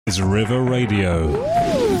is River Radio.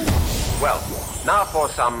 Well, now for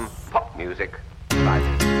some pop music. Right.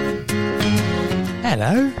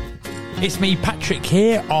 Hello. It's me, Patrick,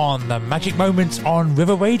 here on the Magic Moments on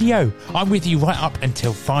River Radio. I'm with you right up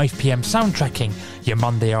until 5 p.m. soundtracking your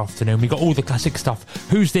Monday afternoon. We got all the classic stuff.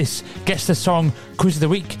 Who's this? Guess the song, quiz of the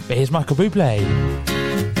week. But here's Michael Bublé.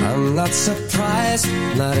 I'm not surprised,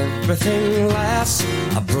 not everything lasts.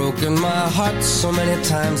 I've broken my heart so many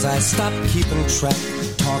times I stopped keeping track.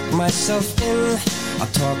 Talk myself in, I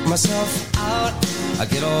talk myself out. I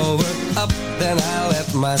get all worked up, then I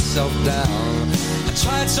let myself down. I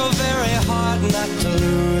tried so very hard not to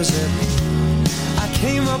lose it. I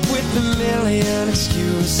came up with a million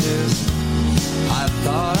excuses. I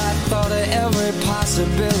thought of every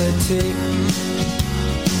possibility.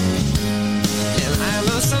 And I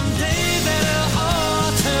know someday that it'll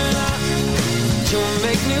all turn out. You'll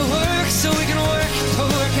make me work so we can work to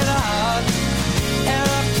work it out. And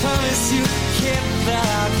I promise you, kid, that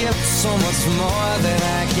I'll give so much more than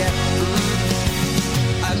I get.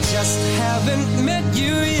 I just haven't met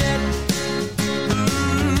you yet.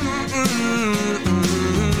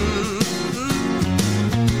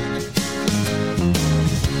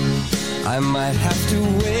 I might have to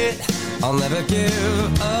wait, I'll never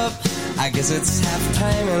give up. I guess it's half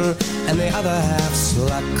timing and the other half's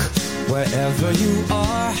luck. Wherever you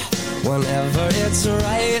are, whenever it's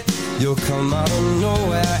right, you'll come out of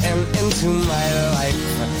nowhere and into my life.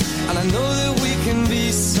 And I know that we can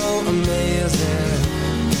be so amazing.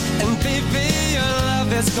 And baby, your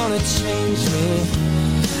love is gonna change me.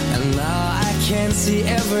 And now I can see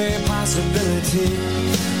every possibility.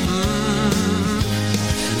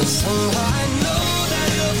 And somehow I know that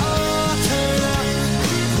it'll all turn out.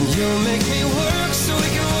 And you'll make me work so we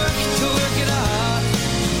can work to work it out.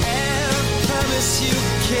 And I promise you,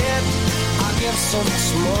 kid, I'll give so much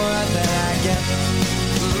more than I get.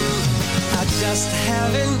 I just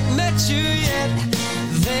haven't met you yet.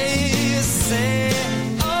 They say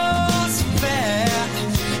all's fair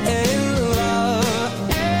in love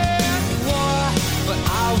and war, but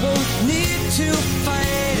I won't need to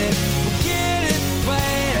fight it. We'll get it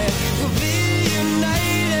right. We'll be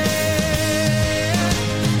united.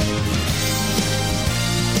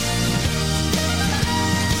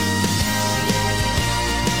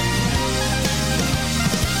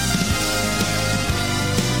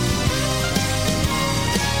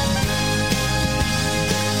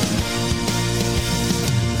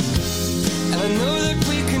 And I know that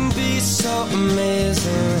we can be so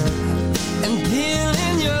amazing. And being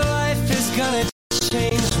in your life is gonna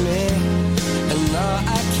change me. And now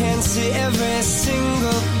I can see every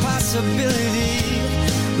single possibility.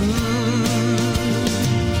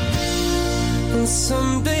 And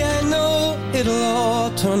someday I know it'll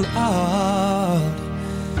all turn out.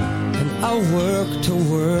 And I'll work to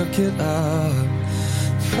work it out.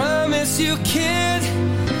 Promise you, kid,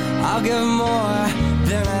 I'll give more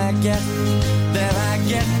than I get, than I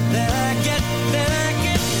get, than I get, than I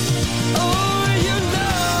get. Oh, you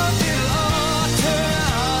know it'll all turn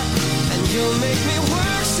out. And you'll make me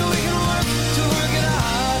work so we can work to work it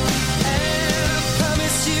out. And I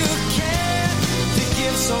promise you can to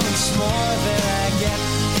give so much more than I get.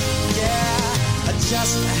 Yeah, I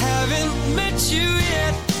just haven't met you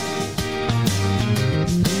yet.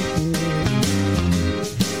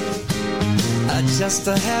 I just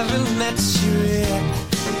haven't met you yet.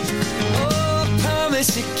 Oh, I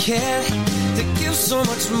promise you can to give so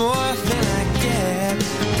much more than I get.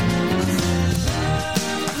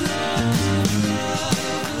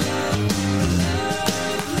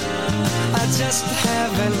 I just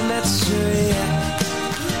haven't met you yet.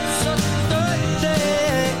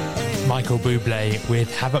 Michael Bublé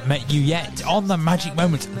with Haven't Met You Yet on the Magic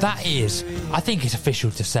Moments. That is, I think it's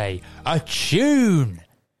official to say, a tune.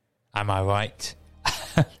 Am I right?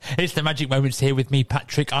 It's the Magic Moments here with me,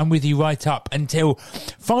 Patrick. I'm with you right up until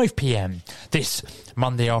 5 p.m. this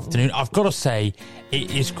Monday afternoon. I've got to say,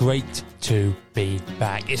 it is great to be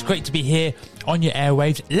back. It's great to be here on your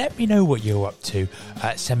airwaves. Let me know what you're up to.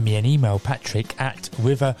 Send me an email,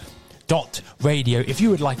 patrick@river.radio. If you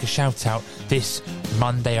would like a shout out this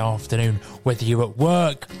Monday afternoon, whether you're at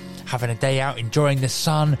work, having a day out, enjoying the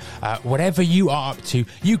sun, whatever you are up to,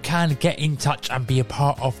 you can get in touch and be a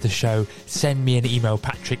part of the show. Send me an email,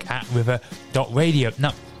 patrick@river.radio.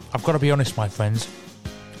 Now, I've got to be honest, my friends.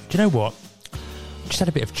 Do you know what? Just had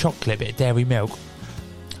a bit of chocolate, a bit of dairy milk.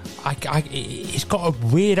 It's got a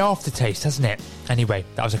weird aftertaste, hasn't it? Anyway,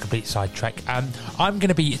 that was a complete sidetrack. I'm going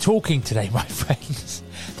to be talking today, my friends.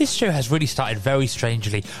 This show has really started very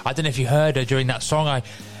strangely. I don't know if you heard her during that song. I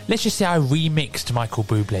let's just say I remixed Michael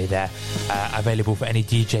Bublé there. Available for any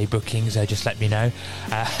DJ bookings, just let me know.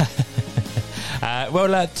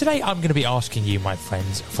 Today I'm going to be asking you, my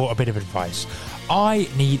friends, for a bit of advice. I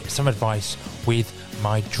need some advice with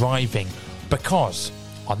my driving, because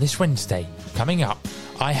on this Wednesday coming up,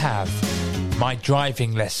 I have my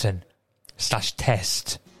driving lesson /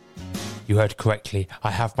 test. You heard correctly.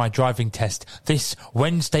 I have my driving test this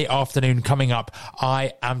Wednesday afternoon coming up.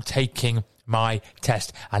 I am taking my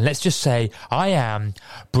test, and let's just say I am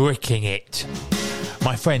bricking it.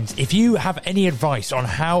 My friends, if you have any advice on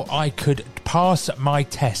how I could pass my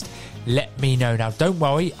test, let me know. Now, don't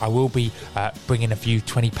worry, I will be bringing a few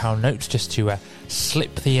 £20 notes just to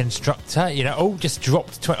slip the instructor. Just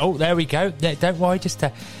dropped 20. Oh, there we go. Yeah, don't worry, just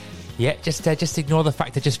ignore the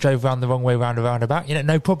fact I just drove around the wrong way round a roundabout.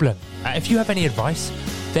 No problem. If you have any advice,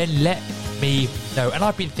 then let me know. And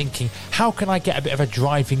I've been thinking, how can I get a bit of a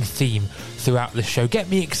driving theme throughout the show? Get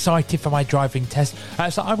me excited for my driving test.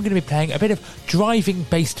 So I'm going to be playing a bit of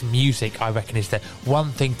driving-based music, I reckon is the one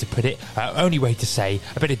thing to put it, only way to say,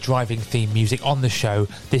 a bit of driving theme music on the show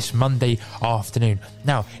this Monday afternoon.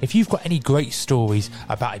 Now, if you've got any great stories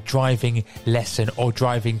about a driving lesson or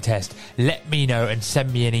driving test, let me know and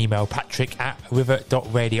send me an email,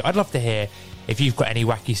 patrick@river.radio. I'd love to hear if you've got any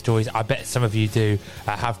wacky stories. I bet some of you do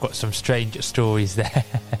have got some strange stories there.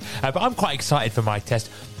 But I'm quite excited for my test.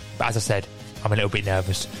 But as I said, I'm a little bit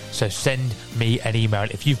nervous. So send me an email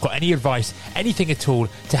if you've got any advice, anything at all,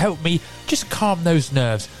 to help me just calm those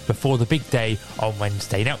nerves before the big day on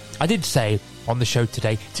Wednesday. Now, I did say on the show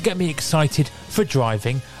today, to get me excited for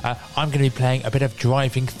driving, I'm going to be playing a bit of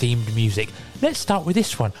driving-themed music. Let's start with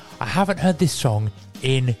this one. I haven't heard this song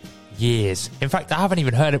in years. In fact, I haven't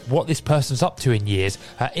even heard of what this person's up to in years.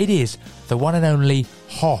 It is the one and only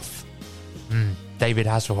Hoff. David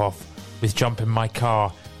Hasselhoff with Jump in My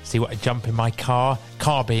Car. See what a jump in my car?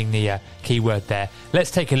 Car being the key word there.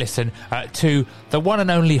 Let's take a listen to the one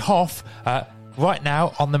and only Hoff right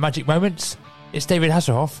now on the Magic Moments. It's David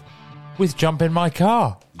Hasselhoff with Jump in My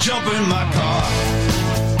Car. Jump in my car,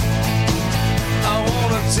 I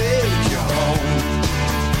wanna take you home.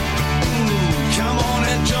 Come on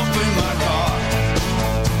and jump in my car.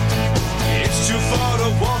 It's too far to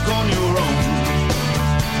walk on your own.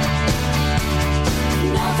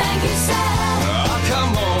 No thank you, sir.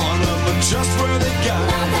 Come on, I'm just where they got.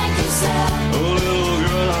 No thank you, sir. Oh, little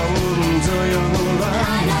girl, I wouldn't tell you no lie.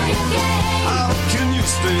 I know you're gay. How can you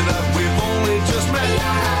say that we've only just met? You're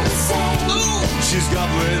all the same. Ooh, she's got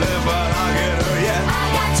me there, but I get her yet. I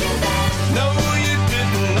got you there. No, you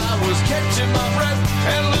didn't. I was catching my breath,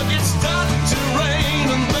 and look, it started to rain,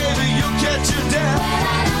 and baby, you'll catch your death. Well,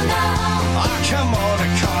 I don't know. Ah, come on,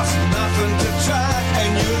 it costs nothing to try,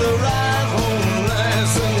 and you're the ride home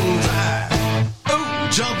nice and dry.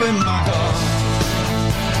 Jump in my car,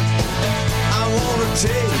 I wanna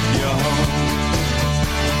take you home.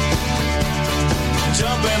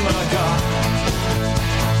 Jump in my car,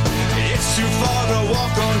 it's too far to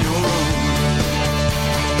walk on your own.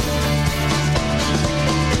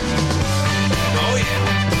 Oh yeah,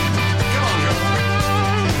 come on girl,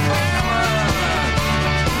 come on.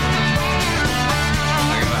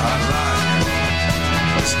 I got a hot ride here,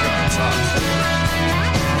 let's go and talk.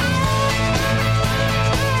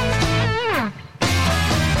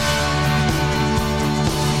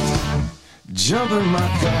 Jump in my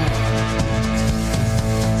car,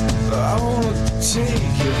 I wanna take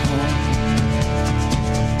you home.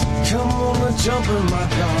 Come on and jump in my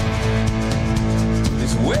car.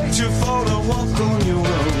 It's way too far to walk on your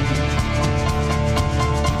own.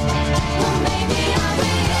 Well, maybe I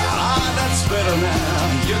will. Ah, that's better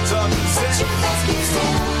now. You're talking But sense. you best keep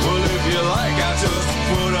still. Well, if you like, I just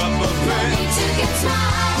put up a No fence. need to get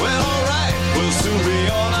smart. Well, alright, we'll soon be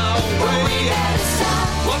on our Well, we way. better stop.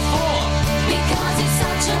 What for? Because it's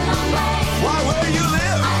such a long way. Why, where you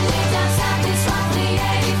live? I live down south, it's roughly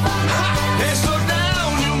 84 miles. Hey, slow down,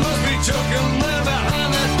 you must be joking there behind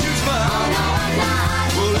that huge Oh, smile. no, I'm not.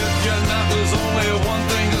 Well, if you're not, there's only one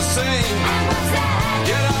thing to say. And what's that?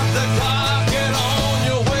 Get out the car, get on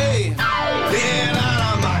your way. Get out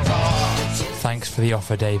of my car. Thanks for the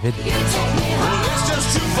offer, David. You take me Well, home. it's just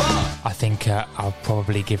too far. I think I'll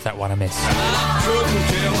probably give that one a miss. I couldn't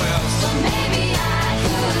care less. Maybe I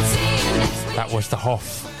could see you next week. That was the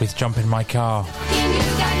Hoff with Jump in My Car. And you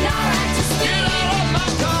got no right to speak. Get out of my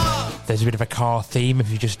car. There's a bit of a car theme. If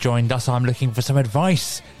you just joined us, I'm looking for some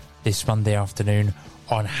advice this Monday afternoon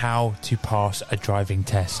on how to pass a driving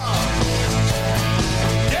test. Get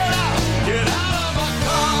out of my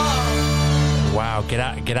car. Wow,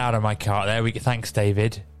 get out of my car. There we go. Thanks,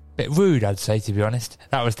 David. Bit rude, I'd say, to be honest.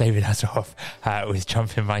 That was David Hasselhoff with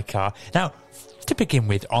Jump in My Car. Now, to begin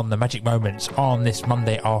with on the Magic Moments on this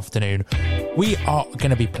Monday afternoon, we are going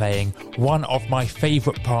to be playing one of my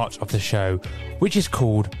favourite parts of the show, which is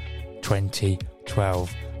called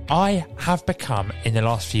 2012. I have become, in the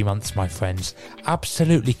last few months, my friends,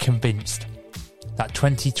 absolutely convinced that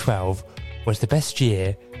 2012 was the best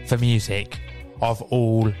year for music of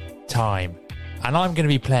all time. And I'm going to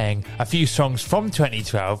be playing a few songs from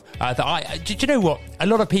 2012 do you know what? A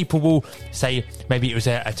lot of people will say maybe it was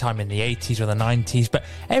a time in the 80s or the 90s, but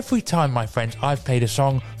every time, my friends, I've played a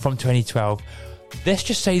song from 2012, let's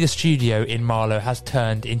just say the studio in Marlow has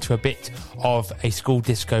turned into a bit of a school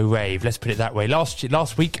disco rave. Let's put it that way.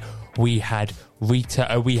 Last week we had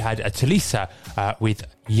Talisa with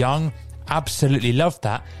Young. Absolutely loved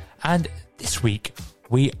that. And this week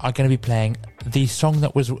we are going to be playing the song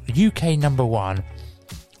that was UK number 1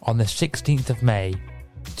 on the 16th of May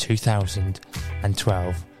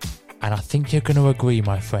 2012. And I think you're going to agree,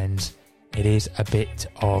 my friends, it is a bit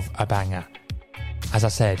of a banger. As I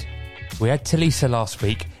said, we had Talisa last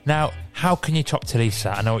week. Now, how can you top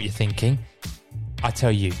Talisa? I know what you're thinking. I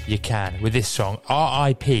tell you, you can with this song,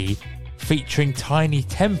 R.I.P., featuring Tiny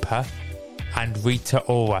Temper and Rita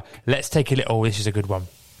Ora. Let's take a little... Oh, this is a good one.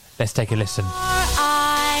 Let's take a listen.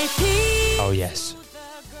 R.I.P. Oh, yes.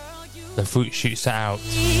 The fruit shoots it out.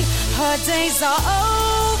 Her days are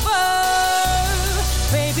over.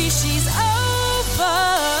 Baby, she's over.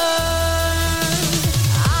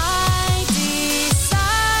 I decided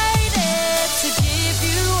to give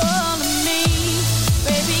you all of me.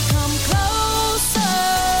 Baby, come closer.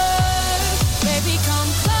 Baby,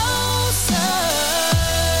 come closer.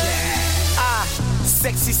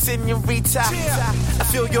 Sexy senorita, I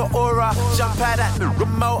feel your aura. Jump out at the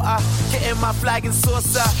remote, get in my flag and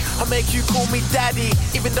saucer. I'll make you call me daddy,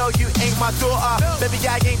 even though you ain't my daughter. Baby,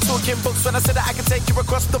 I ain't talking books when I said that I can take you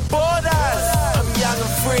across the borders. I'm young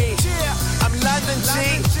and free, I'm London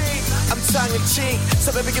G, I'm tongue in cheek. So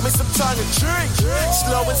baby, give me some tongue and drink.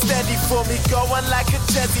 Slow and steady for me, go on like a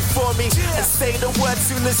jetty for me, and say the word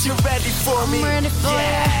soon as you're ready for me. I'm ready for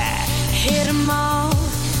ya. Hit 'em all,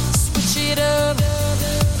 switch it up,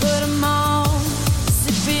 put 'em on,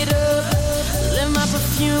 zip it up, let my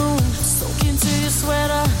perfume soak into your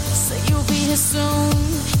sweater. Say you'll be here soon,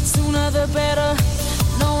 sooner the better.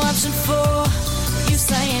 No option for you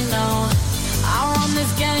saying no. I run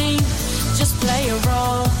this game, just play a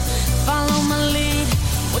role. Follow my lead,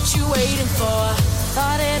 what you waiting for?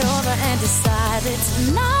 Thought it over and decided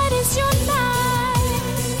tonight is your night.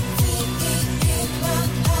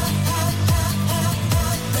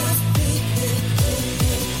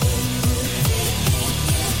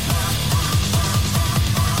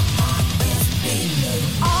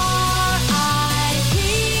 R.I.P.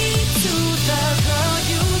 to the girl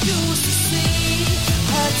you used to see.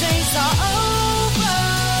 Her days are over.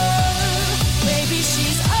 Baby,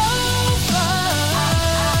 she's over.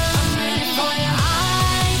 I'm ready for you.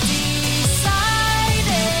 I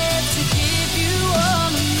decided to give you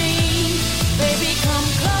all of me. Baby, come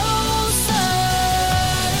closer.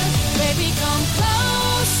 Baby, come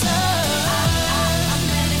closer. I'm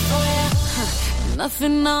ready for you.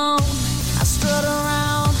 Nothing on. I strut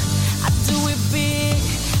around, I do it big,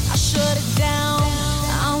 I shut it down.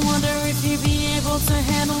 I wonder if you'd be able to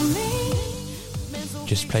handle me.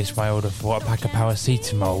 Just placed my order for a pack of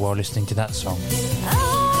paracetamol while listening to that song.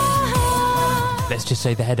 Let's just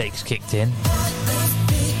say the headaches kicked in.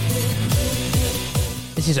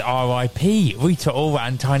 This is R.I.P. Rita Ora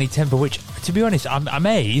and Tiny Temper, which, to be honest, I'm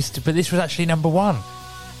amazed, but this was actually number 1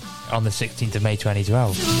 on the 16th of May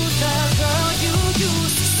 2012.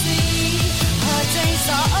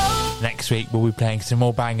 Next week we'll be playing some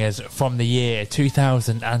more bangers from the year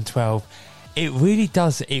 2012. It really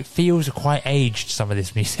does, it feels quite aged, some of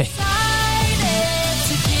this music.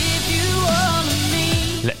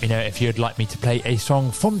 Let me know if you'd like me to play a song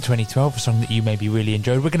from 2012, a song that you maybe really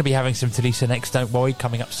enjoyed. We're going to be having some Talisa next, don't worry,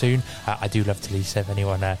 coming up soon. I do love Talisa, if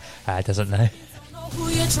anyone doesn't know.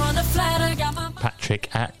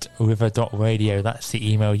 Patrick at river.radio. That's the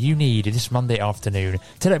email you need this Monday afternoon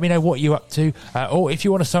to let me know what you're up to, or if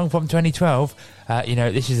you want a song from 2012,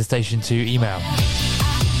 this is the station to email.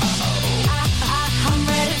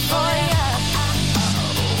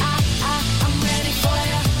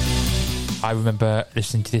 I remember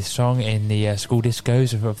listening to this song in the school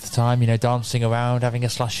discos of the time, dancing around, having a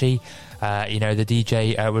slushie. The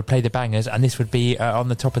DJ would play the bangers, and this would be on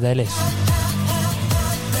the top of their list.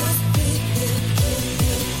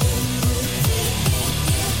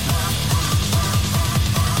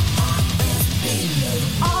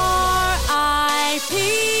 R.I.P.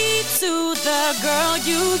 to the girl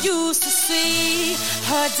you used to see.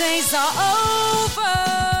 Her days are over.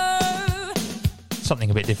 something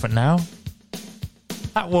a bit different now.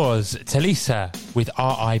 That was Talisa with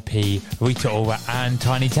R.I.P., Rita Ora and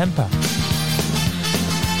Tiny Temper.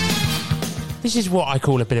 This is what I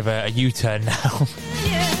call a bit of a U-turn now.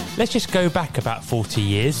 Let's just go back about 40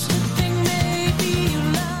 years.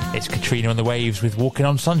 It's Katrina on the Waves with Walking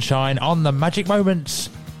on Sunshine on the Magic Moments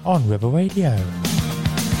on River Radio.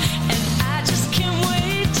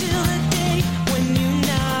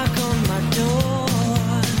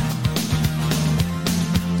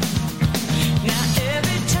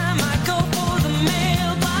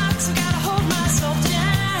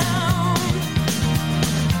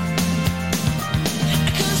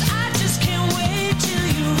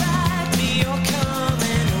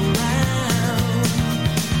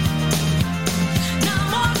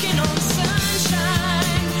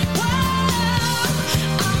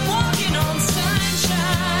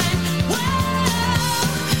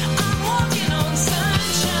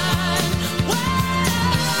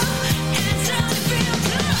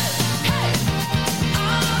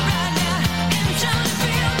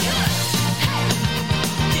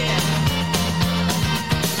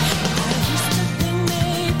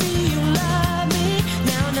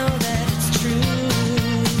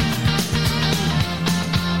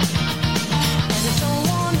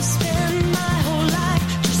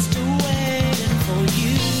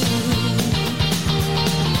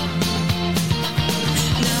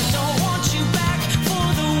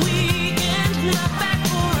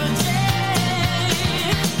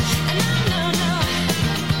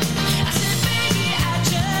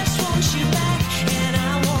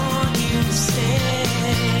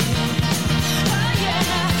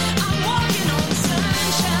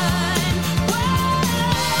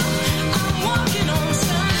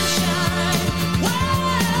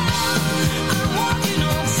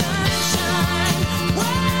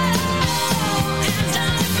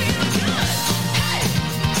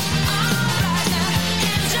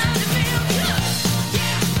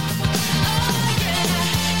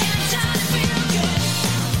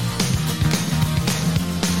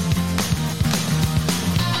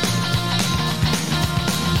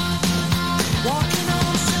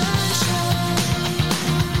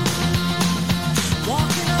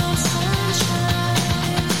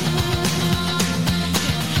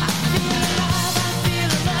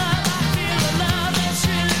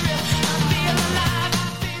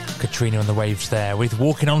 Katrina on the Waves there with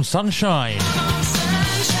Walking on Sunshine.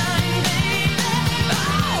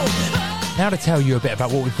 Now to tell you a bit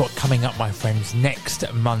about what we've got coming up, my friends,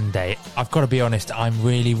 next Monday. I've got to be honest, I'm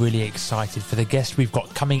really excited for the guest we've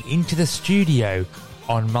got coming into the studio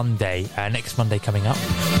on Monday, next Monday coming up.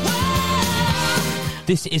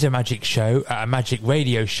 This is a magic show, a magic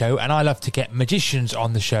radio show, and I love to get magicians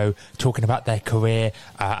on the show talking about their career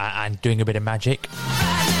and doing a bit of magic.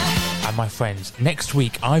 And my friends, next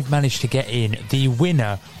week I've managed to get in the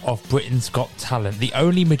winner of Britain's Got Talent, the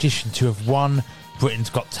only magician to have won Britain's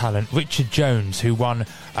Got Talent. Richard Jones, who won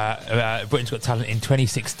Britain's Got Talent in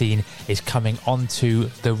 2016, is coming onto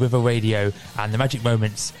the River Radio and the Magic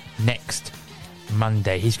Moments next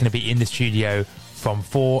Monday. He's going to be in the studio from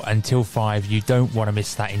 4 until 5. You don't want to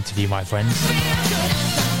miss that interview, my friends.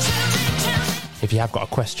 If you have got a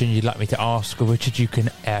question you'd like me to ask Richard, you can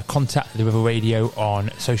contact the River Radio on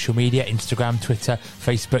social media, Instagram, Twitter,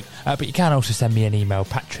 Facebook, but you can also send me an email,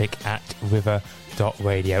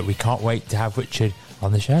 patrick@river.radio. We can't wait to have Richard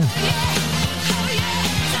on the show.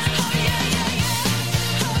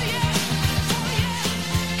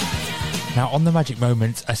 Now, on the Magic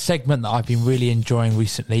Moments, a segment that I've been really enjoying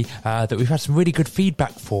recently, that we've had some really good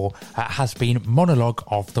feedback for, has been Monologue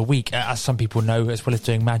of the Week. As some people know, as well as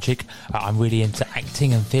doing magic, I'm really into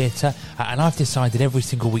acting and theatre, and I've decided every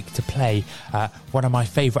single week to play one of my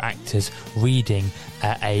favourite actors reading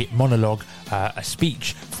a monologue, a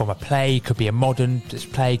speech from a play, could be a modern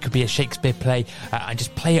play, could be a Shakespeare play, and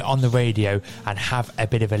just play it on the radio and have a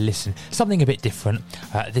bit of a listen. Something a bit different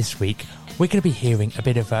this week. We're going to be hearing a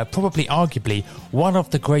bit of, probably arguably, one of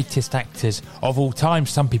the greatest actors of all time,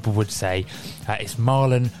 some people would say. It's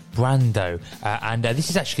Marlon Brando. And this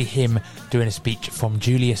is actually him doing a speech from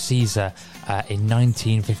Julius Caesar in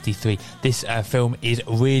 1953. This film is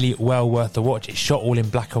really well worth the watch. It's shot all in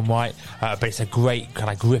black and white, but it's a great kind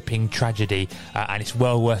of gripping tragedy, and it's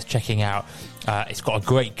well worth checking out. It's got a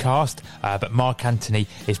great cast, but Mark Antony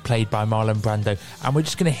is played by Marlon Brando. And we're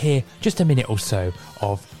just going to hear just a minute or so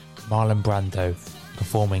of Marlon Brando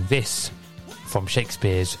performing this from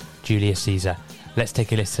Shakespeare's Julius Caesar. Let's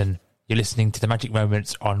take a listen. You're listening to the Magic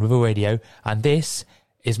Moments on River Radio, and this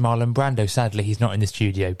is Marlon Brando. Sadly, he's not in the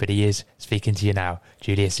studio, but he is speaking to you now.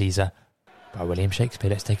 Julius Caesar by William Shakespeare.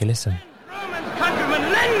 Let's take a listen. Roman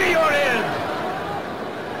countrymen, lend me your ears.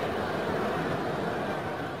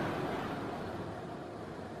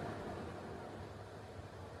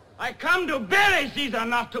 I come to bury Caesar,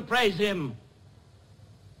 not to praise him.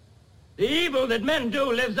 The evil that men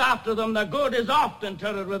do lives after them. The good is oft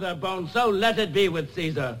interred with their bones. So let it be with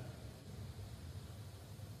Caesar.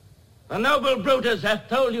 The noble Brutus hath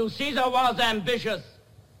told you Caesar was ambitious.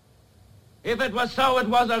 If it was so, it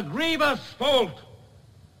was a grievous fault,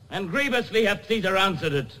 and grievously hath Caesar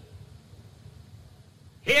answered it.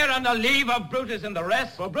 Here on the leave of Brutus and the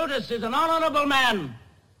rest, for Brutus is an honorable man.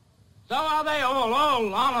 So are they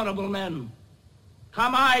all honorable men.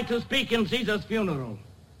 Come I to speak in Caesar's funeral.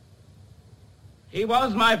 He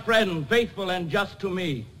was my friend, faithful and just to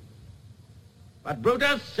me. But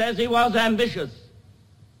Brutus says he was ambitious,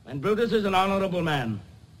 and Brutus is an honorable man.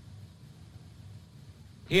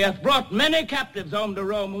 He hath brought many captives home to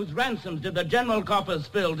Rome, whose ransoms did the general coffers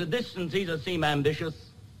fill. Did this in Caesar seem ambitious?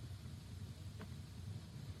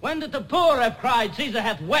 When did the poor have cried, Caesar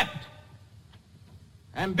hath wept?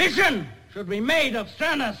 Ambition should be made of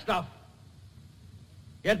sterner stuff.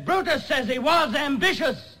 Yet Brutus says he was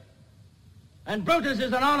ambitious, and Brutus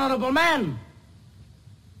is an honorable man.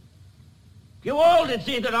 You all did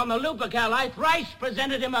see that on the Lupercal I thrice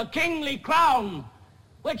presented him a kingly crown,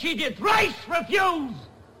 which he did thrice refuse.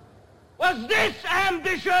 Was this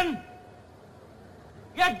ambition?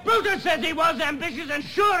 Yet Brutus says he was ambitious, and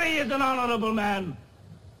sure he is an honorable man.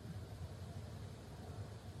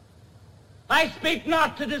 I speak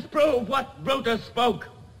not to disprove what Brutus spoke,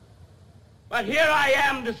 but here I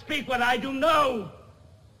am to speak what I do know.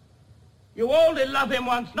 You all did love him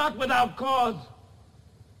once, not without cause.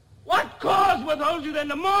 What cause withholds you then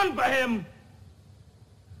to mourn for him?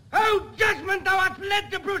 Oh, judgment, thou art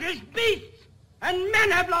led to brutish beasts, and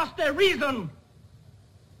men have lost their reason.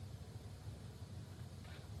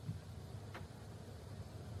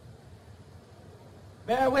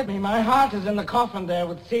 Bear with me, my heart is in the coffin there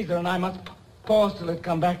with Caesar, and I must pause till it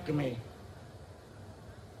come back to me.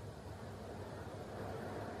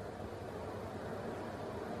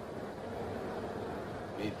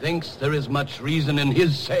 Methinks there is much reason in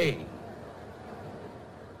his saying.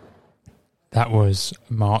 That was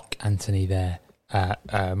Mark Antony there,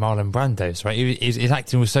 Marlon Brando's, right? His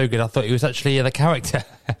acting was so good, I thought he was actually the character.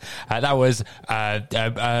 That was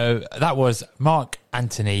Mark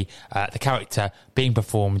Antony, the character being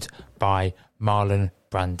performed by Marlon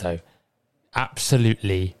Brando.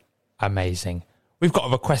 Absolutely amazing. We've got a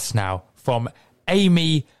request now from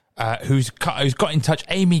Amy, who's got in touch,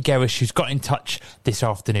 Amy Garish, who's got in touch this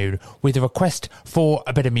afternoon with a request for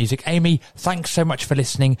a bit of music. Amy, thanks so much for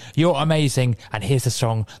listening. You're amazing. And here's the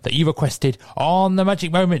song that you requested on the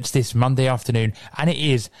Magic Moments this Monday afternoon. And it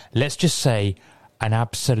is, let's just say, an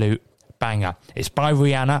absolute banger. It's by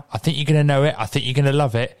Rihanna. I think you're going to know it. I think you're going to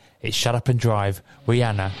love it. It's Shut Up and Drive.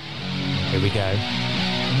 Rihanna. Here we go.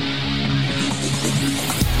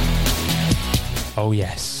 Oh,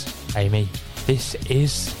 yes, Amy, this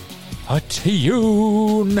is a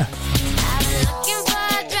tune. I've been looking for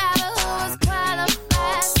a driver who was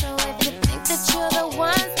qualified. So if you think that you're the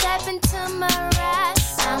one, step into my ride.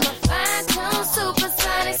 I'm a fine-tuned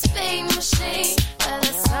supersonic speed machine with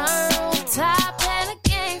a sunroof top and a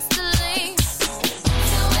gangster lean.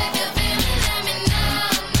 So if you feel me, let me know.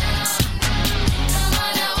 Come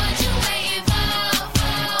on now, what you waiting for?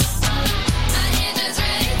 My engine's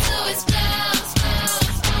ready to explode.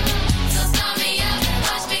 So start me up and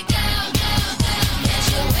watch me go. Get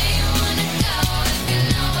you where you wanna go, if you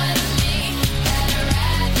know what I mean. Got a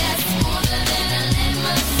ride that's smoother than a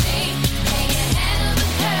limousine. Can you handle the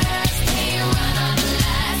curves? Can you run all the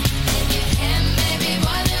lights? If you can, baby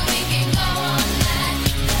boy, then we can go all night.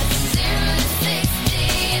 'Cause it's 0 to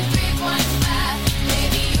 60 in 3.5.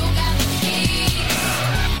 Baby, you got the key.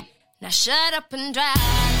 Now shut up and drive.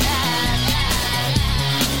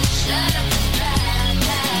 Shut up and drive.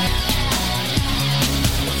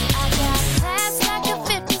 I got class like a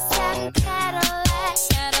 57 Cadillac.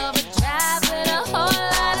 Got overdrive with a whole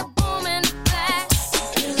lot of boom in the back.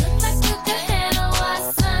 You look like you could handle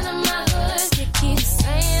what's under my hood. You keep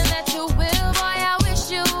saying that you will, boy, I wish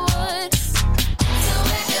you would. So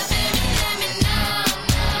if you feel me, let me know.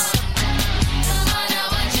 Come on now,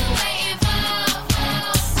 what you waiting for?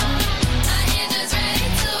 My engine's ready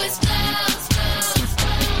to explode.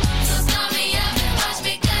 So start me up and watch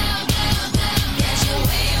me go. Get you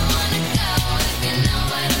where you wanna go, if you know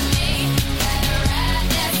what I mean. Got a ride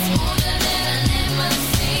that's smoother than a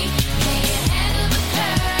limousine. Can you handle the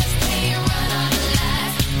curves? Can you run all the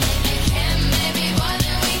lights? If you can, baby boy,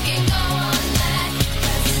 then we can go all night.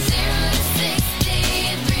 'Cause it's 0 to 60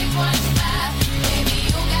 in 3.5. Baby,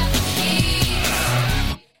 you got the key.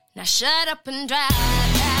 Now shut up and drive.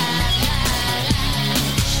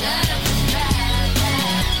 Shut up and drive.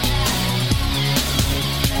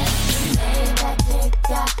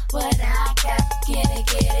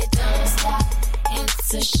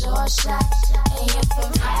 It's a short shot, and you're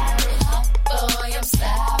Ferrari. Boy, I'm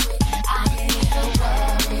sorry, I ain't even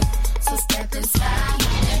worried. So step inside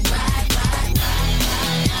and ride, ride, ride,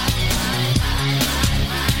 ride, ride, ride, ride,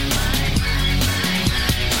 ride,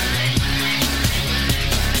 ride, ride.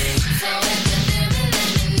 So if you're living,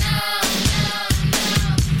 let me know.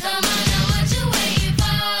 Come on, know what you waiting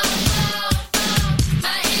for.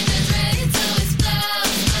 My engine's ready to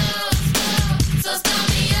explode. So start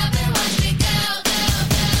me up and watch me go.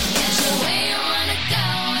 Get you where you wanna go,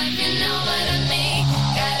 if you know what I mean.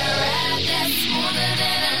 Got a ride that's smoother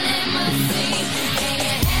than a limousine. Can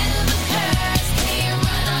you handle the curves? Can you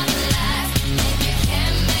run on the lights? If you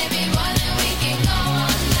can, maybe more than we can go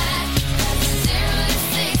all night. 0 to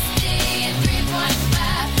 60 in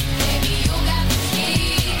 3.5. Baby, you got the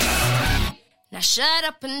key. Now shut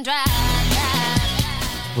up and drive.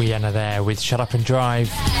 Rihanna there with Shut Up and Drive.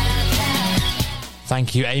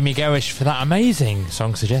 Thank you, Amy Garish, for that amazing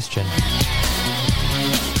song suggestion.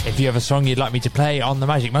 If you have a song you'd like me to play on the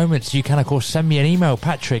Magic Moments, you can, of course, send me an email,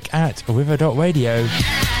 patrick@river.radio,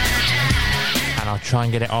 and I'll try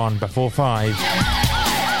and get it on before 5.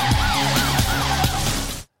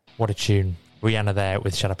 What a tune. Rihanna there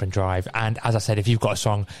with Shut Up and Drive. And as I said, if you've got a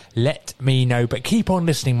song, let me know. But keep on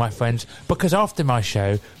listening, my friends, because after my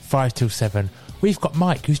show, 5 till 7, we've got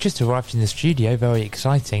Mike, who's just arrived in the studio, very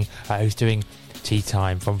exciting, who's doing tea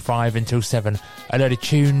time from 5 until 7. A load of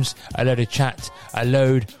tunes, a load of chat, a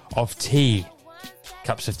load of tea.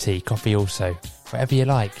 Cups of tea, coffee also. Whatever you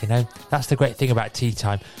like, you know. That's the great thing about tea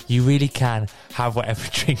time. You really can have whatever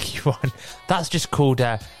drink you want. That's just called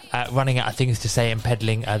running out of things to say and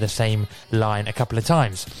peddling the same line a couple of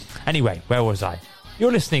times. Anyway, where was I?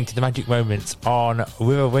 You're listening to the Magic Moments on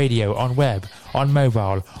River Radio, on web, on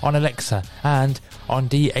mobile, on Alexa, and on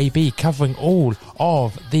DAB, covering all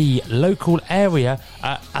of the local area.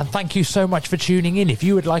 And thank you so much for tuning in. If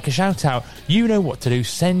you would like a shout out, you know what to do.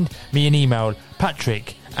 Send me an email,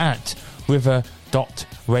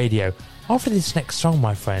 patrick@river.radio. After this next song,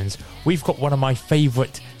 my friends, we've got one of my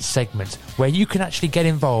favourite segments where you can actually get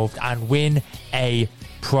involved and win a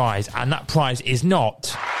prize. And that prize is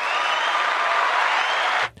not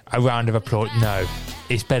a round of applause. No,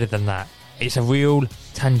 it's better than that. It's a real,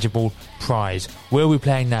 tangible prize. We'll be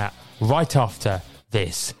playing that right after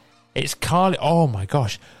this. It's Carly. Oh my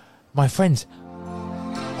gosh, my friends,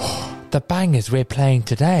 the bangers we're playing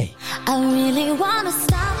today. I really wanna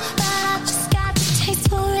stop, but I just got the taste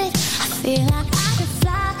for it. I feel like I could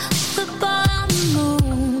fly the ball on the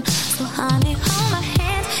moon. So honey, hold my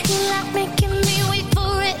hand. You like making me wait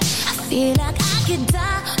for it. I feel like I could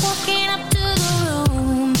die walking up to the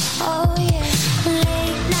room. Oh yeah,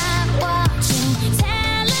 late night watching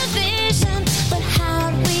television, but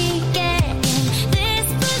how'd we get in this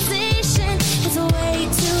position? It's way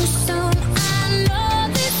too soon. I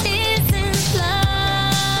know this isn't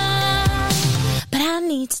love, but I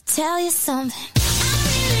need to tell you something. I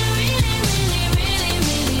really, really, really,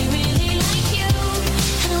 really, really like you.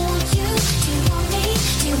 I want you. Do you want me?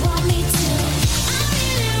 Do you want me to? I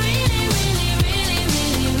really, really, really, really,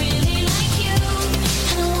 really, really like you.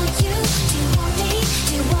 I want you. Do you want me?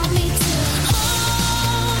 Do you want me to?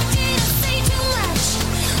 Oh, did I say too much?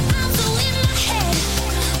 I'm so in my head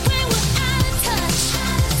when we're out of touch. I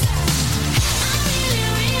really,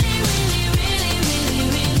 really, really, really, really,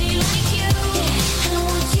 really like you. Yeah, I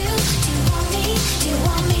want you. Do you want me? Do you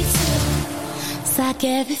want me to? It's like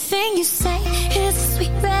everything you say is a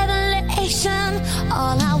sweet revelation.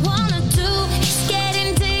 All I wanna do is get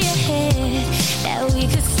into your head. That we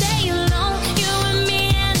could stay alone, you and me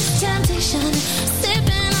and this temptation.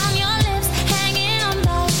 Sipping on your lips, hanging on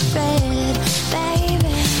by a thread.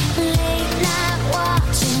 Baby, late night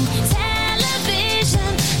watching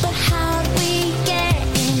television, but how'd we get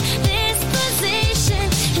in this position?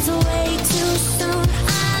 It's way too soon. I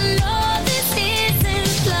know this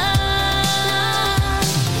isn't love,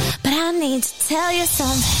 but I need to tell you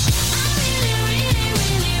something. I really, really,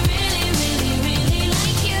 really, really, really, really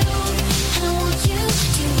like you. I want you.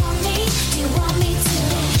 Do you want me? Do you want me to?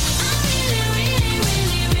 I really, really,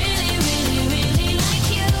 really, really, really, really like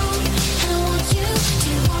you. I want you. Do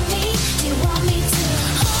you want me? Do you want me to?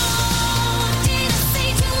 Oh, did I say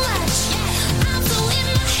too much? I'm so in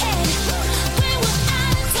my head when we're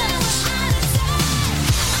out of touch. I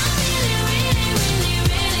really, really, really,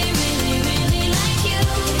 really, really, really like you.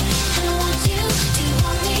 I want you. Do you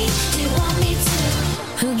want me? Do you want me to?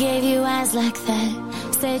 Who gave you eyes like that?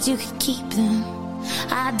 Said you could keep them.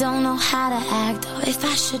 I don't know how to act or if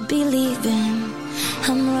I should be leaving.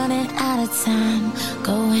 I'm running out of time,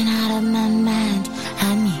 going out of my mind.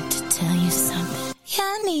 I need to tell you something. Yeah,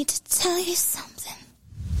 I need to tell you something.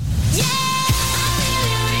 Yeah!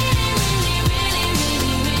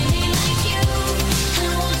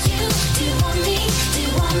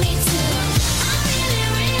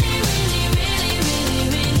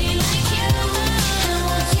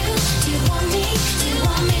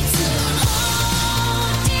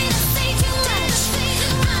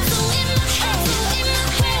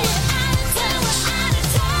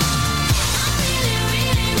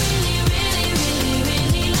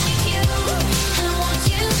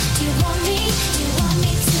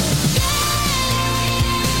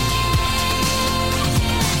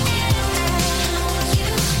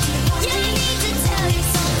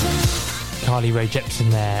 Carly Rae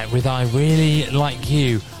Jepsen there with I Really Like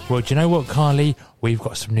You. Well, do you know what, Carly? We've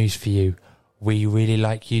got some news for you. We really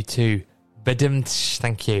like you too. Badum,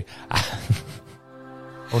 thank you.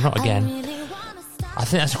 Well, not again. I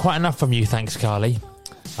think that's quite enough from you, thanks, Carly.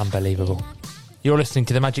 Unbelievable. You're listening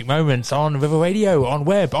to The Magic Moments on River Radio, on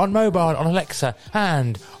web, on mobile, on Alexa,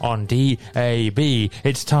 and on DAB.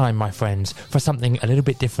 It's time, my friends, for something a little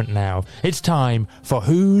bit different now. It's time for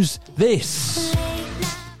Who's This?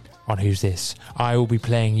 On Who's This, I will be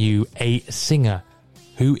playing you a singer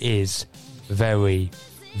who is very,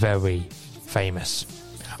 very famous.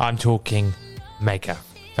 I'm talking mega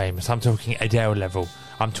famous. I'm talking Adele level.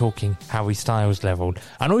 I'm talking Harry Styles level.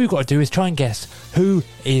 And all you've got to do is try and guess who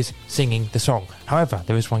is singing the song. However,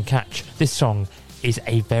 there is one catch. This song is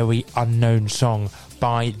a very unknown song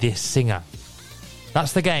by this singer.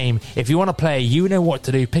 That's the game. If you want to play, you know what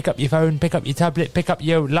to do. Pick up your phone, pick up your tablet, pick up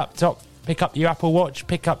your laptop, pick up your Apple Watch,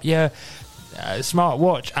 pick up your smart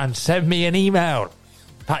watch and send me an email.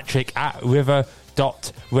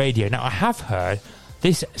 Patrick@river.radio. Now, I have heard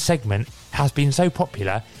this segment has been so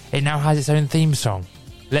popular, it now has its own theme song.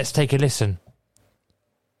 Let's take a listen.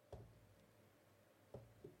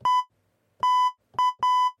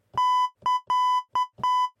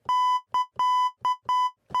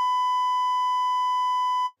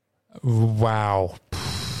 Wow.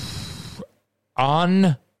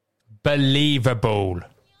 Unbelievable.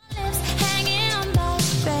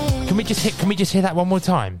 Can we just hear that one more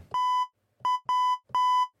time?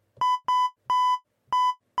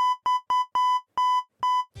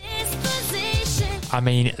 I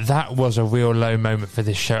mean, that was a real low moment for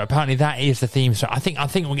this show. Apparently, that is the theme song. I think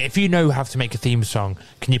if you know how to make a theme song,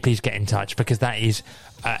 can you please get in touch? Because that is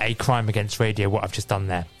a crime against radio, what I've just done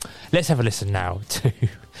there. Let's have a listen now to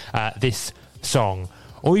this song.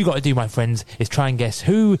 All you got to do, my friends, is try and guess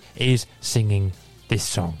who is singing this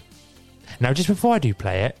song. Now, just before I do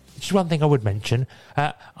play it, just one thing I would mention.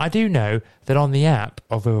 I do know that on the app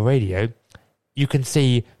of River Radio, you can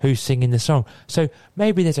see who's singing the song. So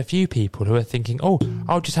maybe there's a few people who are thinking, oh,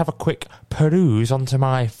 I'll just have a quick peruse onto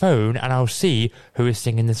my phone and I'll see who is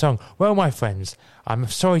singing the song. Well, my friends, I'm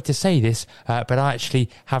sorry to say this, but I actually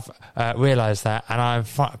have realised that, and I'm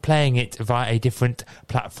playing it via a different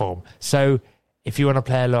platform. So if you want to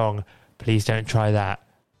play along, please don't try that,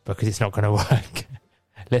 because it's not going to work.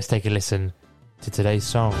 Let's take a listen to today's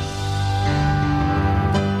song.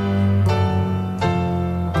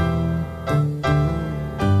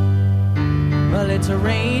 It's a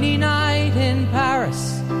rainy night in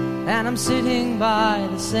Paris, and I'm sitting by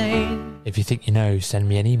the Seine. If you think you know, send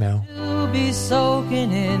me an email. To be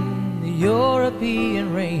soaking in the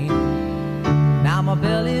European rain. Now my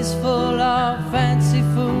belly's full of fancy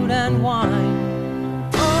food and wine.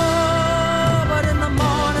 Oh, but in the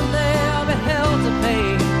morning there'll be hell to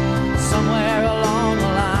pay somewhere along the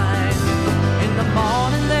line. In the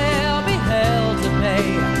morning there'll be hell to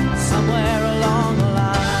pay somewhere along the line.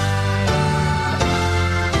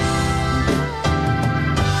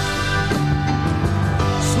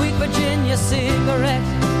 Virginia cigarette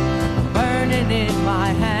burning in my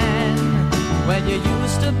hand. Well, you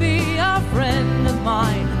used to be a friend of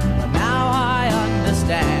mine, but now I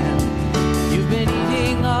understand. You've been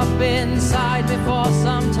eating up inside me for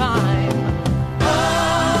some time.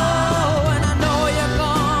 Oh, and I know you're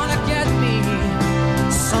gonna get me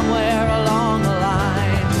somewhere along the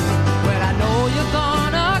line. Well, I know you're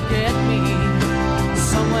gonna get me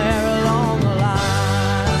somewhere along the line.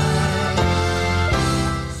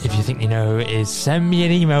 If you think you know who it is, send me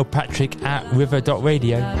an email,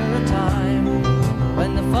 patrick@river.radio.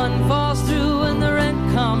 When the fun falls through and the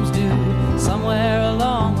rent comes due somewhere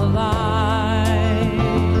along the line.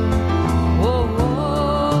 Oh,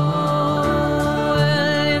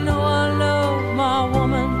 well, you know I love my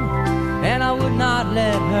woman and I would not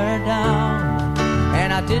let her down.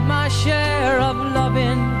 And I did my share of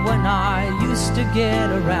loving when I used to get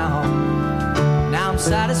around. Now I'm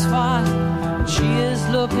satisfied, she is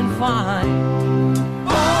looking fine.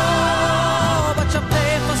 Oh, but you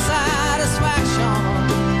pay for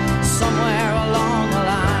satisfaction somewhere along the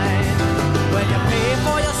line. Well, you pay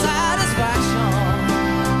for your satisfaction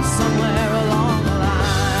somewhere along the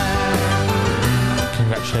line.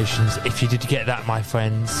 Congratulations if you did get that, my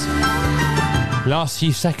friends. Last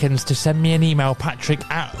few seconds to send me an email,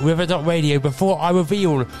 patrick@river.radio, before I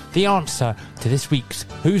reveal the answer to this week's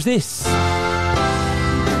Who's This?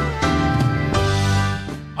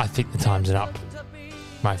 I think the time's up,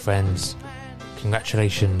 my friends.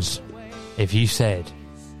 Congratulations if you said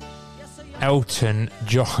Elton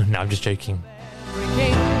John. No, I'm just joking.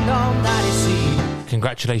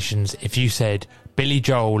 Congratulations if you said Billy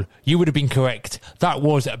Joel. You would have been correct. That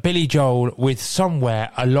was Billy Joel with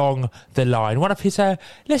Somewhere Along the Line. One of his,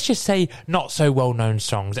 let's just say, not so well-known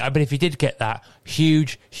songs. But if you did get that,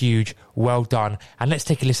 huge, well done. And let's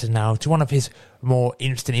take a listen now to one of his more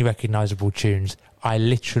instantly recognisable tunes. I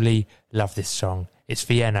literally love this song. It's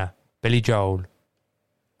Vienna, Billy Joel,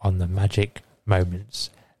 on the Magic Moments.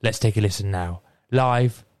 Let's take a listen now.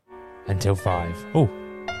 Live until 5. Oh,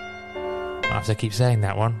 I have to keep saying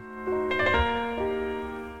that one.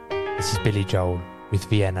 This is Billy Joel with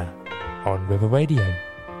Vienna on River Radio.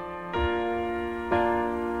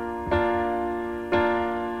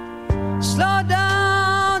 Slow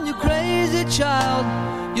down, you crazy child.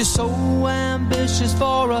 You're so ambitious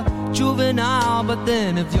for a juvenile. But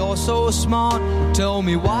then if you're so smart, tell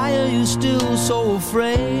me, why are you still so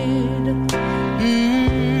afraid?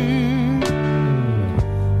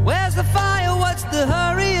 Where's the fire? What's the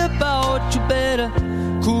hurry about? You better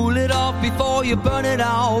cool it off before you burn it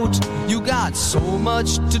out. You got so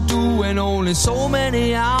much to do and only so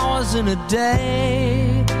many hours in a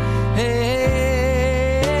day.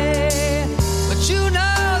 Hey, but you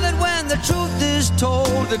know that when the truth is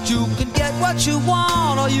told, that you can get what you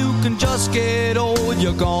want or you can just get old.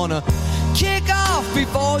 You're gonna kick off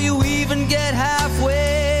before you even get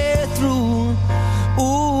halfway through.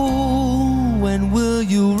 Ooh, when will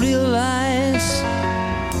you realize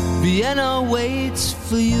Vienna waits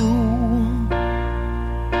for you?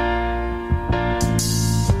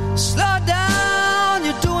 Slow down,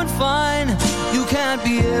 you're doing fine. You can't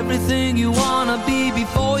be everything you wanna be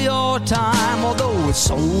before your time. Although it's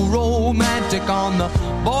so romantic on the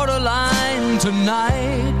borderline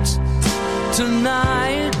tonight.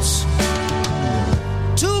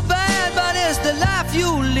 Too bad, but it's the life you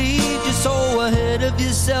lead. You're so ahead of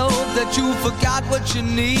yourself that you forgot what you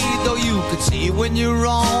need. Though you could see when you're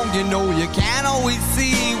wrong, you know you can't always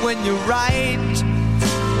see when you're right.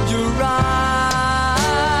 You're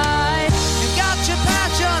right. You got your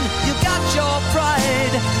passion, you got your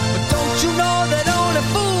pride, but don't you know that only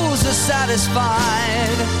fools are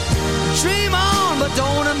satisfied? Dream on, but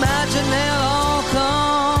don't imagine they'll all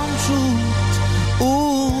come true.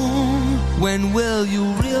 Ooh, when will you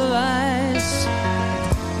realize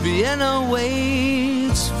Vienna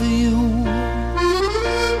waits for you?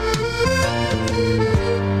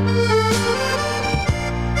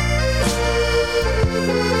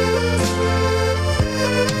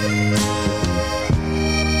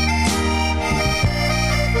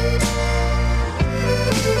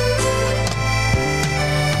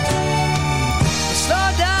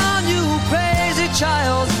 Slow down, you crazy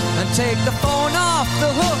child, and take the phone off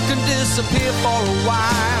the hook and disappear for a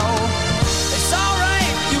while. It's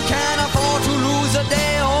alright, you can't afford to lose a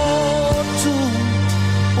day or two.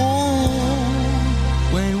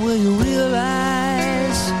 Ooh, when will you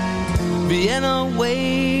realize Vienna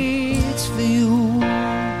waits for you?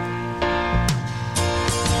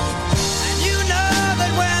 And you know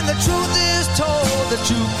that when the truth is told, that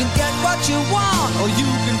you can get what you want or you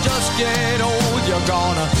can just get old. You're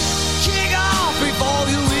gonna kick off before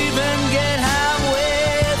you even get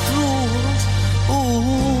halfway through.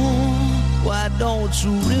 Ooh, why don't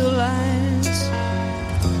you realize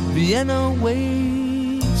Vienna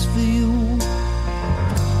waits for you?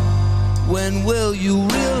 When will you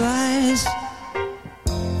realize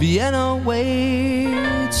Vienna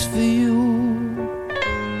waits for you?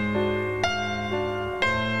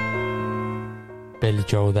 Billy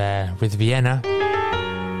Joel there with Vienna.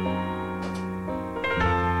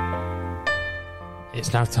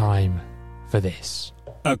 It's now time for this.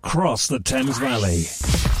 Across the Thames Valley.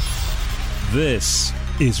 This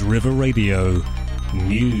is River Radio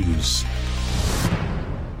News.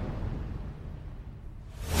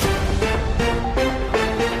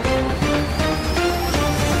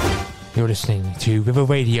 You're listening to River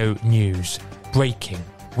Radio News. Breaking.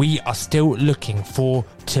 We are still looking for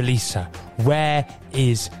Talisa. Where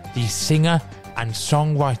is the singer and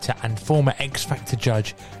songwriter and former X Factor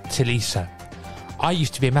judge Talisa? I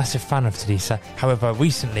used to be a massive fan of Talisa. However,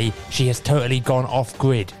 recently she has totally gone off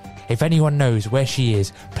grid. If anyone knows where she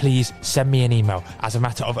is, please send me an email as a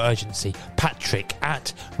matter of urgency.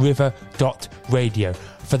 Patrick@river.radio.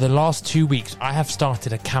 For the last 2 weeks, I have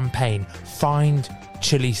started a campaign, Find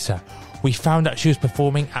Talisa. We found out she was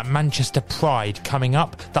performing at Manchester Pride coming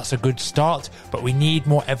up. That's a good start, but we need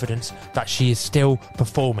more evidence that she is still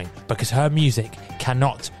performing because her music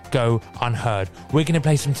cannot go unheard. We're going to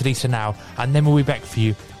play some Talisa now, and then we'll be back for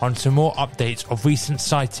you on some more updates of recent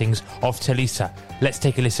sightings of Talisa. Let's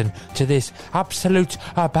take a listen to this absolute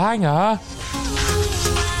banger.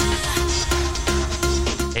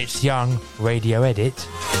 It's Young Radio Edit.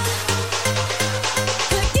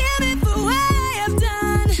 Forgive me for way I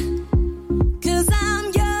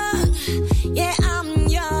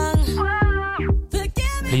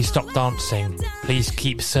stop dancing. Please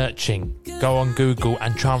keep searching. Go on Google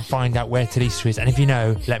and try and find out where Talisa is. And if you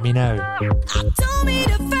know, let me know. Told me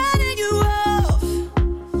to frighten you off.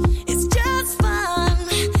 It's just fun.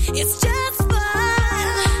 It's just fun.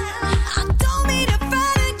 I told me to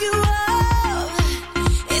frighten you off.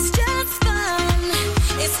 It's just fun.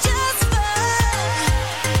 It's just fun.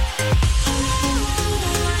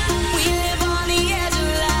 We live on the edge of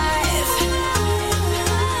life.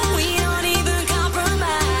 We don't even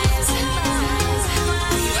compromise.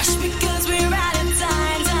 We rush because we're out of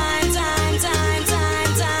time.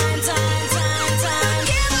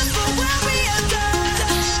 Give us for what we have done.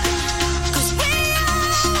 'Cause we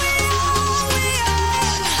are.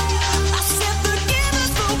 I said forgive us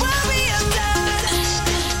for what we have done.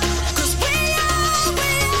 'Cause we are.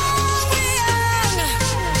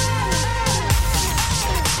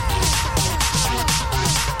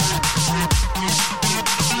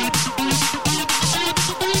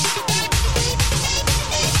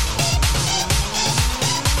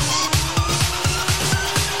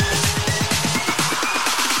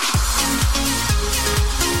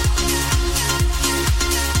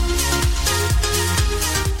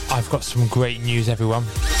 I've got some great news, everyone.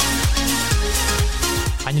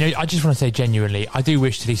 And you know, I just want to say genuinely, I do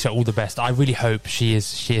wish Talisa all the best. I really hope she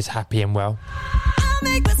is happy and well. I'll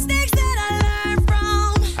make mistakes that I learn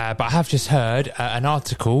from. But I have just heard an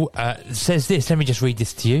article says this. Let me just read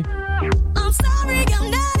this to you. I'm sorry,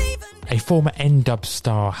 I'm not even. A former N-Dub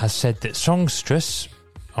star has said that songstress,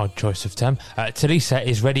 odd choice of term, Talisa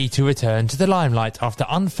is ready to return to the limelight after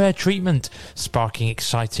unfair treatment, sparking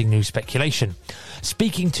exciting new speculation.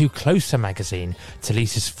 Speaking to Closer magazine,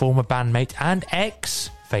 Talisa's former bandmate and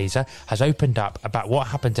ex, Phaser, has opened up about what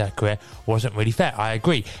happened to her career wasn't really fair. I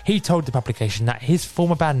agree. He told the publication that his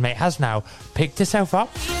former bandmate has now picked herself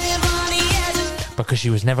up because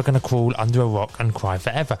she was never going to crawl under a rock and cry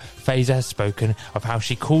forever. Phaser has spoken of how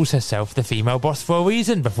she calls herself the female boss for a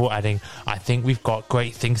reason, before adding, I think we've got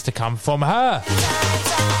great things to come from her.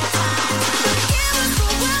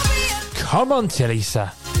 Come on,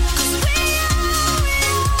 Talisa.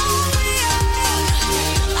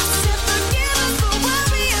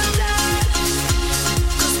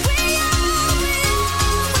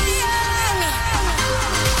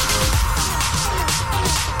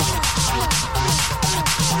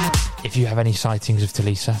 If you have any sightings of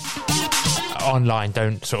Talisa online,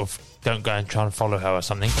 don't go and try and follow her or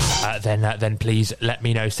something. Then please let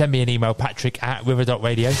me know. Send me an email,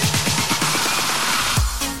 patrick@river.radio.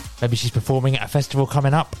 Maybe she's performing at a festival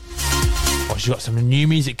coming up, or she's got some new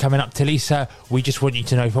music coming up. Talisa, we just want you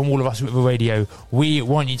to know, from all of us at River Radio, we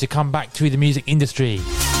want you to come back to the music industry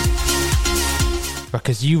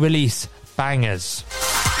because you release bangers.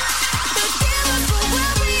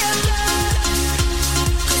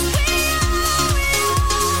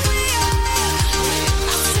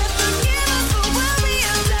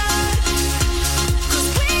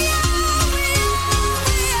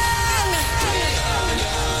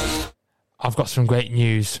 I've got some great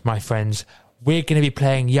news, my friends. We're going to be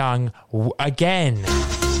playing Young again.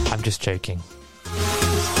 I'm just joking.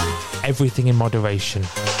 Everything in moderation.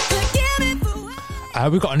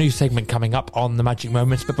 We've got a new segment coming up on the Magic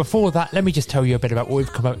Moments, but before that, let me just tell you a bit about what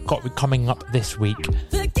we've got coming up this week.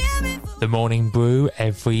 The Morning Brew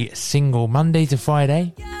every single Monday to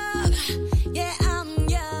Friday.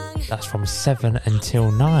 That's from 7 until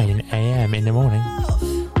 9 a.m. in the morning.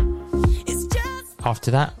 After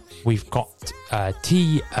that, we've got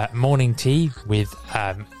morning tea with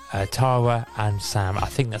Tara and Sam. I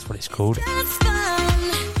think that's what it's called.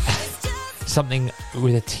 Something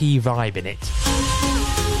with a tea vibe in it.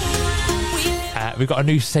 We've got a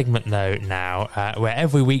new segment though now, where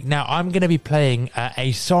every week now I'm going to be playing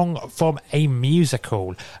a song from a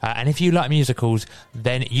musical, and if you like musicals,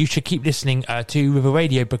 then you should keep listening to River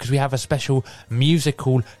Radio, because we have a special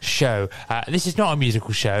musical show. This is not a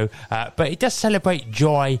musical show, but it does celebrate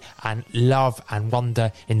joy and love and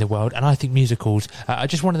wonder in the world, and I think musicals are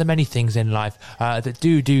just one of the many things in life that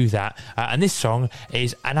do that, and this song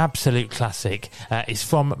is an absolute classic. It's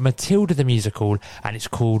from Matilda the musical, and it's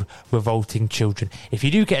called Revolting Children. If you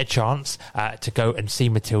do get a chance to go and see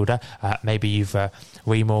Matilda, maybe you've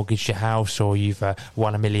remortgaged your house, or you've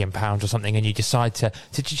won £1 million or something, and you decide to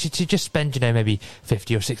just spend, maybe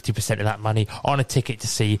 50 or 60% of that money on a ticket to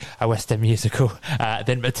see a West End musical,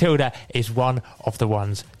 then Matilda is one of the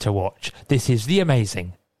ones to watch. This is the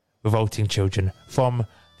amazing Revolting Children from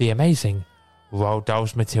the amazing Roald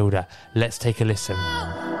Dahl's Matilda. Let's take a listen.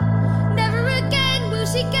 Never again will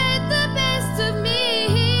she get the best of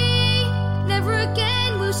me. Never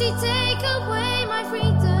again will she take away my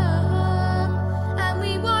freedom. And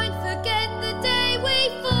we won't forget the day we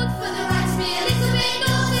fought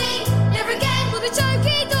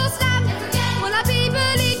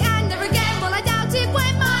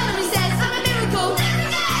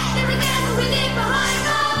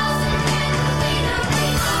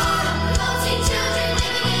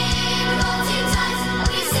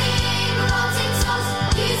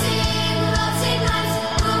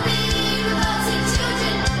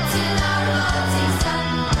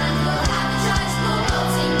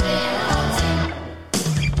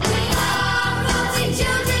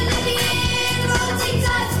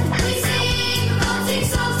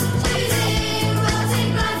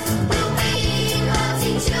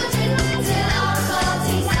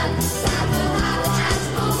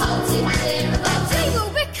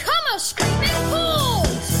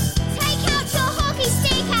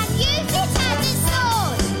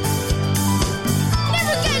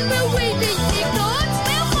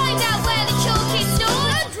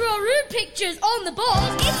pictures on the board.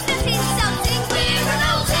 It's nothing something, we're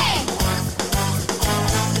revolting.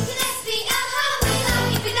 Let's be a happy love.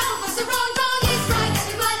 If enough of us are wrong, wrong is right.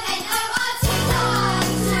 Everyone N-O-R-T.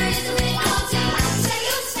 We're the revolting. So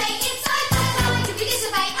you stay inside the line. If we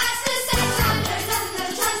disobey at the same time, there's nothing that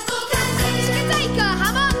a transport can do. You can take a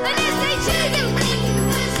hammer and if they choose you.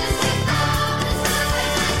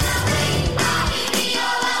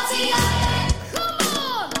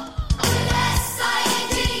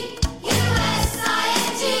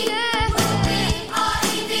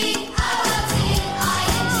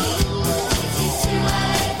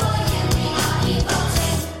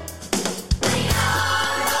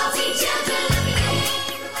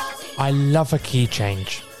 I love a key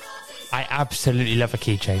change. I absolutely love a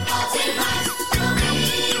key change.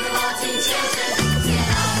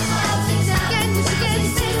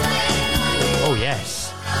 Oh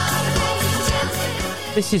yes.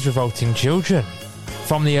 This is Revolting Children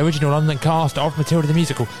from the original London cast of Matilda the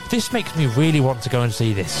Musical. This makes me really want to go and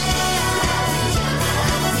see this.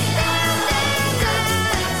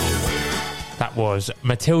 That was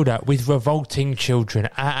Matilda with Revolting Children.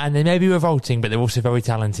 And they may be revolting, but they're also very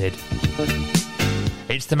talented.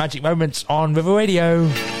 It's the Magic Moments on River Radio.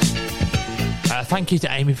 Thank you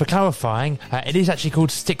to Amy for clarifying. It is actually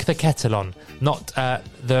called Stick the Kettle On, not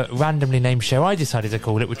the randomly named show I decided to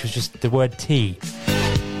call it, which was just the word tea.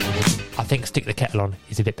 I think Stick the Kettle On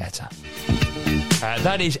is a bit better.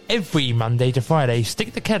 That is every Monday to Friday.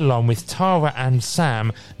 Stick the Kettle On with Tara and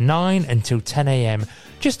Sam, 9 until 10 a.m,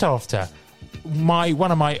 just after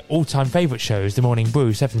one of my all-time favourite shows, The Morning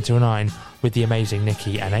Brew, 7 till 9, with the amazing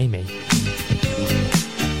Nikki and Amy.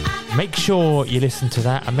 Make sure you listen to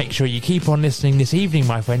that, and make sure you keep on listening this evening,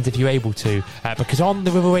 my friends, if you're able to, because on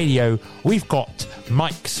the River Radio we've got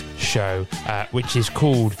Mike's show, which is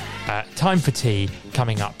called Time for Tea,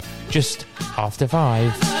 coming up just after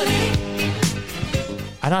 5.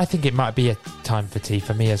 And I think it might be a time for tea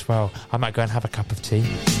for me as well. I might go and have a cup of tea.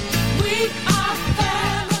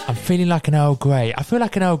 I'm feeling like an Earl Grey. I feel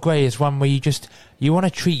like an Earl Grey is one where you want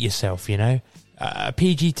to treat yourself, you know.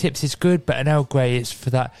 PG Tips is good, but an Earl Grey is for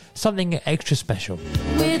that something extra special.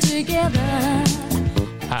 We're together.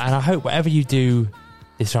 And I hope whatever you do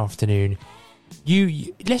this afternoon,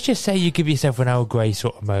 you let's just say you give yourself an Earl Grey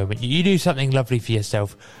sort of moment. You do something lovely for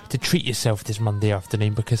yourself to treat yourself this Monday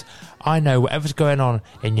afternoon, because I know whatever's going on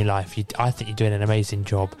in your life, I think you're doing an amazing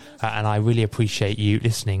job, and I really appreciate you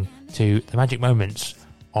listening to the Magic Moments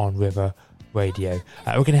on River Radio.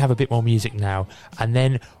 We're going to have a bit more music now, and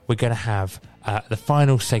then we're going to have the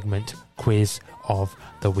final segment, quiz of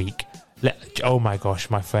the week. Oh my gosh,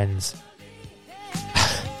 my friends.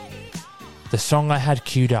 The song I had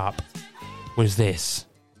queued up was this.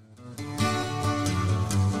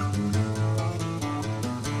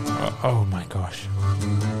 Oh my gosh.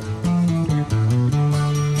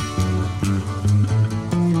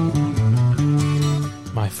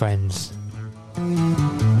 My friends.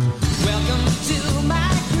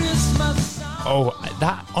 Oh,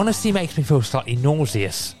 that honestly makes me feel slightly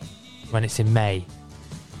nauseous when it's in May.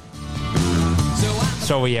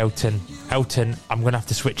 Sorry, Elton. Elton, I'm going to have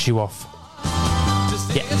to switch you off.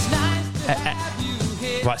 Yeah.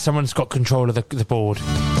 Right, someone's got control of the board.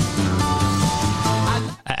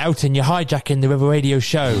 Elton, you're hijacking the River Radio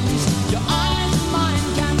show.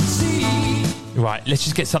 Right, let's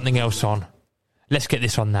just get something else on. Let's get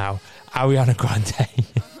this on now. Ariana Grande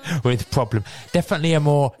with Problem. Definitely a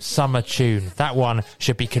more summer tune. That one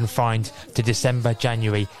should be confined to December,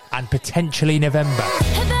 January, and potentially November.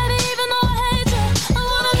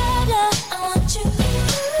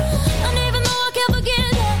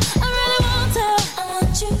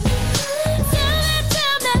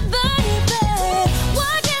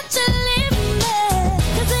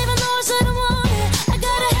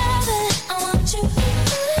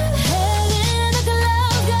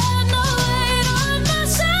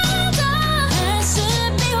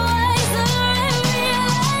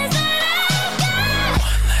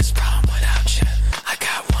 One less problem without you. I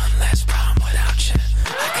got one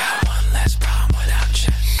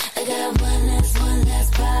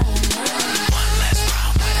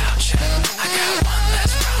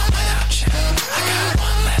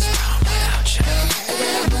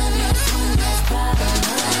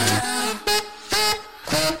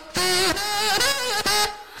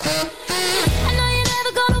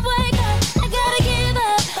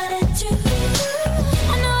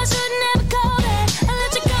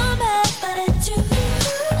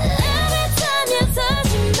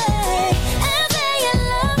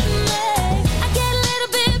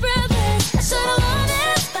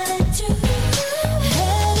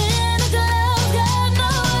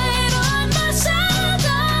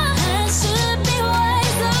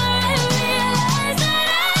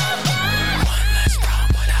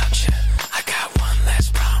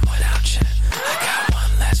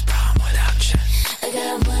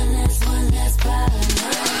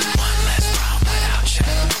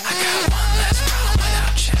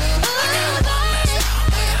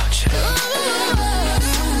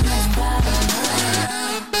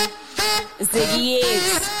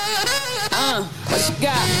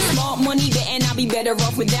money there and I'll be better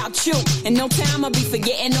off without you. In no time I'll be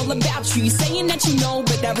forgetting all about you. You saying that you know,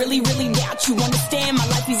 but I really, really doubt you. Understand my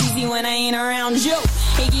life is easy when I ain't around you.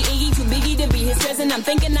 Iggy, Iggy, too biggie to be his present. I'm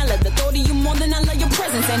thinking I love the thought of you more than I love your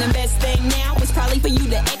presence. And the best thing now is probably for you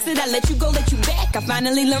to exit. I let you go, let you back. I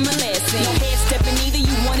finally learned my lesson. No head stepping either,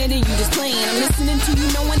 you wanted it, you just playing. I'm listening to you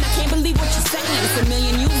knowing I can't believe what you're saying. It's a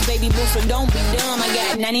million you, baby boo, so don't be dumb. I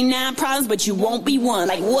got 99 problems, but you won't be one.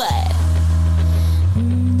 Like what?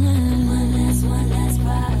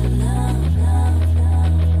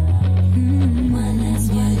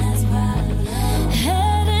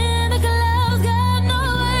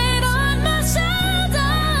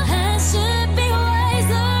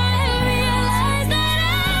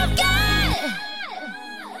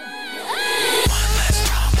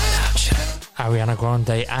 Ariana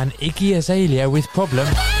Grande and Iggy Azalea with Problem.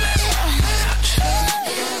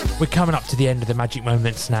 We're coming up to the end of the Magic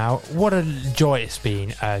Moments now. What a joy it's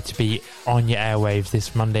been to be on your airwaves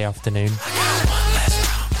this Monday afternoon.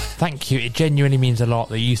 Thank you. It genuinely means a lot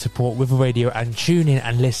that you support River Radio and tune in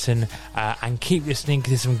and listen and keep listening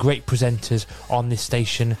to some great presenters on this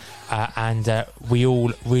station. And we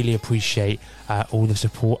all really appreciate all the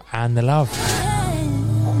support and the love.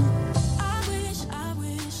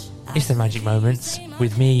 It's the Magic Moments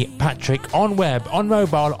with me, Patrick, on web, on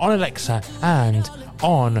mobile, on Alexa, and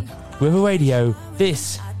on River Radio.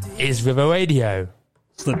 This is River Radio.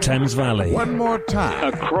 The Thames Valley. One more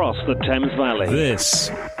time. Across the Thames Valley. This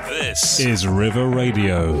is River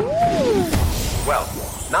Radio. Well,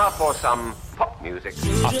 now for some pop music.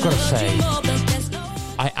 I've got to say,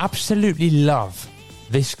 I absolutely love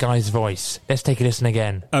this guy's voice. Let's take a listen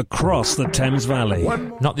again. Across the Thames Valley.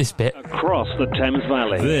 Not this bit. Across the Thames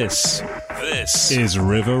Valley. This is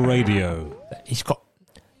River Radio. He's got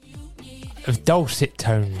dulcet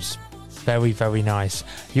tones. Very, very nice.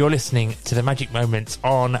 You're listening to the Magic Moments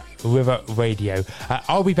on River Radio.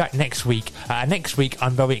 I'll be back next week. Next week,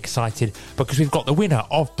 I'm very excited because we've got the winner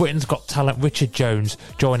of Britain's Got Talent, Richard Jones,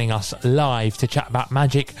 joining us live to chat about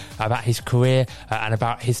magic, about his career, and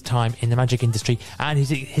about his time in the magic industry and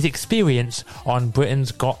his experience on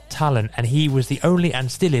Britain's Got Talent. And he was the only,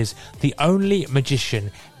 and still is, the only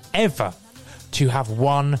magician ever to have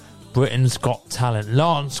won Britain's Got Talent.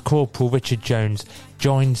 Lance Corporal Richard Jones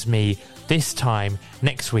joins me this time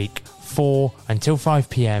next week, 4 until 5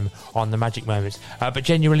 p.m. on the Magic Moments. But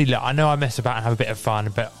genuinely, look, I know I mess about and have a bit of fun,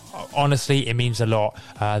 but honestly, it means a lot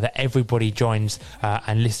that everybody joins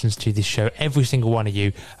and listens to this show. Every single one of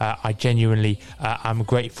you. I genuinely am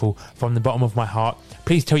grateful from the bottom of my heart.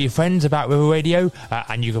 Please tell your friends about River Radio,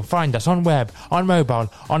 and you can find us on web, on mobile,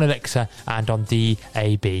 on Alexa, and on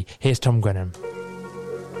DAB. Here's Tom Grennan.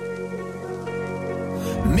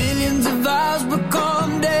 Millions of hours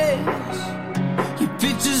become days. Your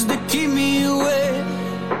pictures that keep me awake.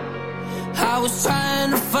 I was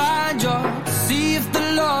trying to find you, see if the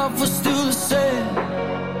love was still the same.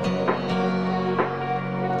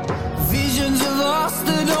 Visions of us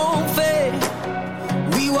that don't fade.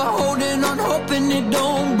 We were holding on, hoping it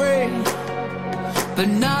don't break. But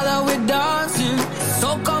now that we're dancing, it's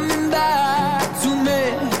all coming back to me.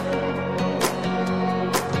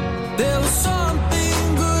 There was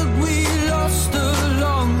something good we lost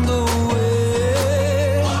along the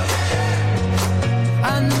way.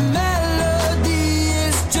 And the melody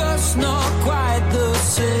is just not quite the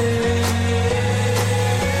same.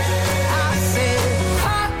 I said,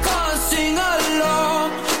 I can't sing along,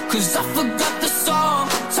 'cause I forgot the song.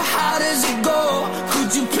 So how does it go?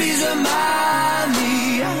 Could you please remind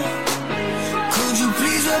me? Could you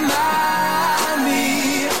please remind me?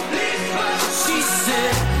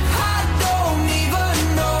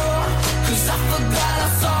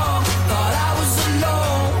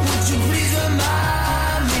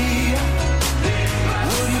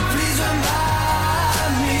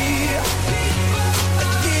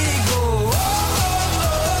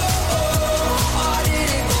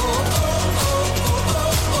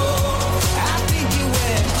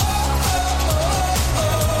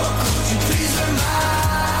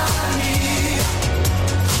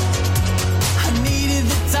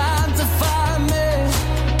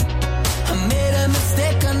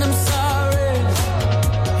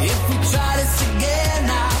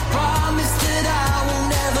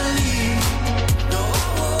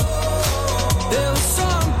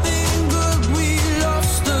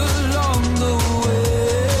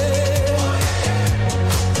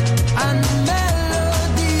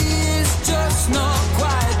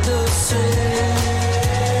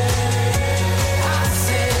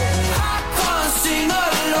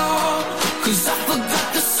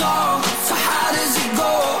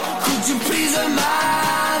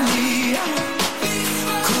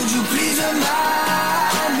 you please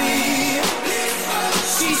remind me?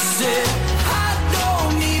 She said, I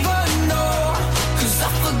don't even know, 'cause I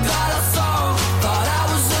forgot a song, thought I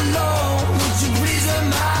was alone. Would you please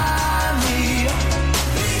remind me?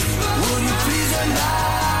 Would you please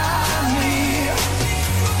remind me?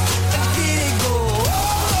 Did it go? Oh,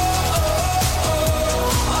 oh, oh,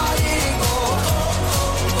 oh, did it go? Oh,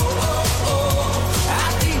 oh, oh, oh, I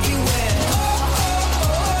think it went. Oh,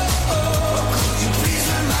 oh, oh, could you please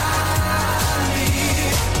remind me?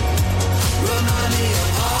 Remind me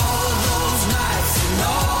of all those nights and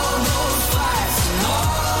all those fights and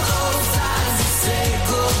all those times you say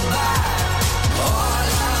goodbye. All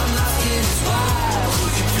I'm asking is why.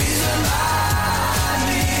 Would you please remind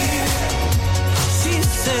me? She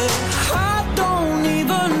said, I don't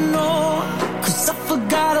even know, 'cause I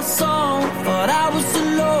forgot a song, thought I was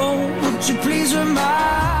alone. Would you please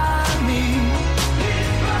remind me?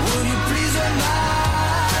 Would you please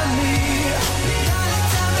remind me? Darling,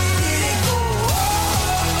 tell me, did it go? Oh,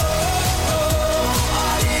 oh, oh,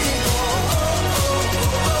 oh, did it go? Oh,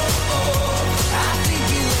 oh, oh, I think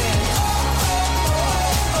it went. Oh, oh,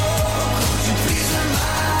 oh, could you please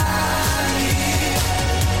remind me?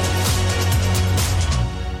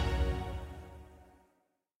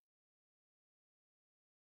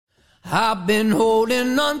 I've been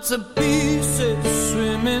holding on to pieces,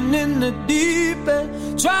 swimming in the deep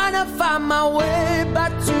end, trying to find my way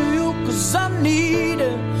back to you, 'cause I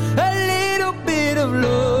needed a little bit of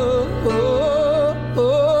love,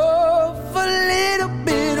 a little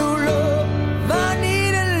bit of love. I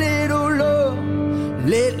need a little love.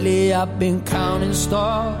 Lately I've been counting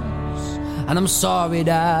stars, and I'm sorry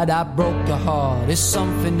that I broke your heart. It's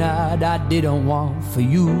something that I didn't want for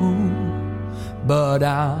you, but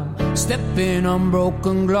I'm stepping on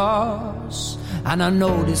broken glass, and I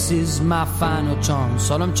know this is my final chance.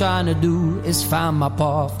 All I'm trying to do is find my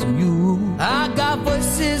path to you. I got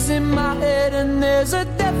voices in my head and there's a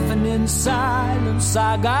deafening silence.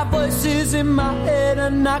 I got voices in my head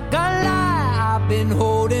and I can't lie. I've been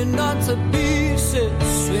holding on to pieces,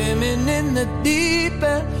 swimming in the deep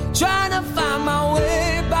end, trying to find my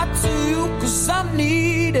way back to you, 'cause I'm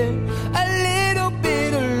needing a little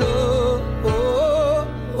bit of love.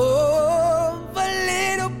 A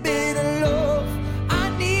little bit of love. I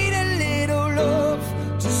need a little love.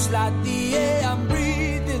 Just like the air I'm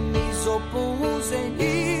breathing, these open wounds ain't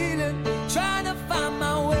healing. Trying to find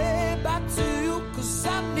my way back to you, 'cause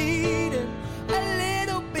I'm needing a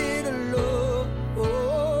little bit of love.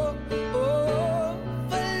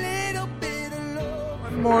 A little bit of love.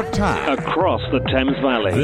 One more time. Across the Thames Valley.